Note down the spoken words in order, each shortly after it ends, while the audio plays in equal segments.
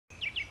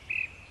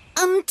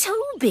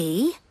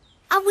Toby,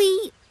 are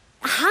we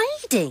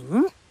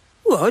hiding?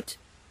 What?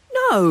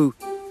 No,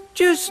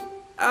 just,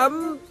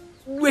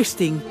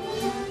 resting.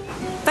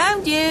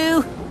 Found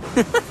you!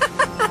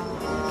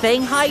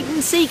 Playing hide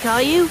and seek,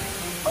 are you?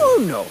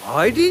 Oh, not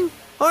hiding.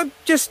 I'm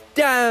just,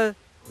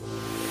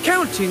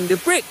 counting the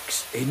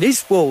bricks in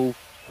this wall.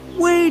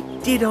 Where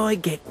did I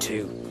get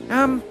to?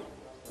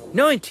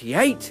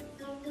 98,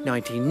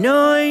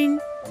 99...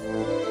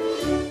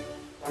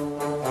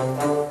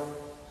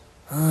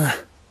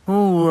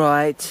 all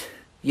right.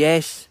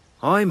 Yes,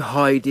 I'm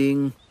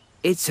hiding.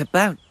 It's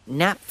about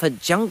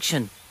Knapford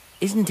Junction,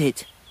 isn't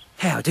it?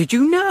 How did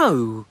you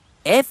know?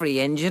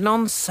 Every engine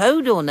on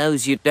Sodor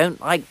knows you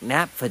don't like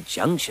Knapford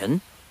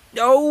Junction.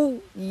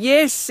 Oh,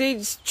 yes,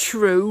 it's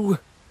true.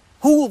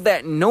 All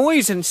that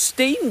noise and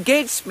steam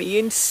gets me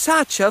in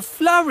such a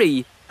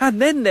flurry. And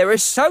then there are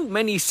so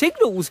many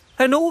signals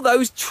and all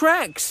those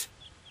tracks.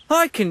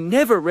 I can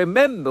never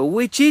remember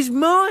which is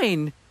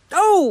mine.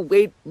 Oh,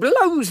 it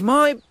blows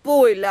my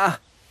boiler.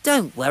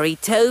 Don't worry,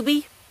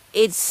 Toby.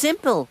 It's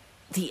simple.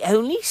 The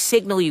only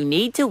signal you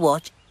need to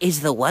watch is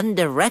the one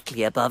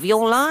directly above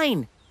your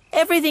line.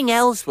 Everything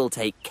else will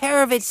take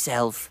care of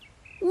itself.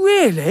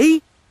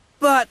 Really?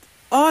 But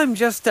I'm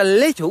just a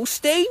little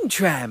steam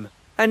tram,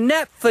 and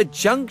Knapford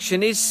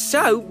Junction is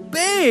so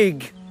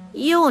big.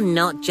 You're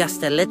not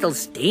just a little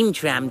steam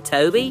tram,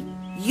 Toby.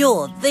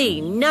 You're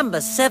the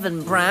number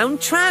 7 brown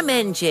tram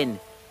engine.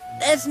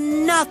 There's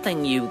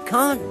nothing you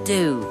can't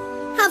do.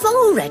 I've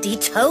already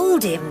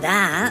told him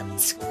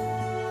that.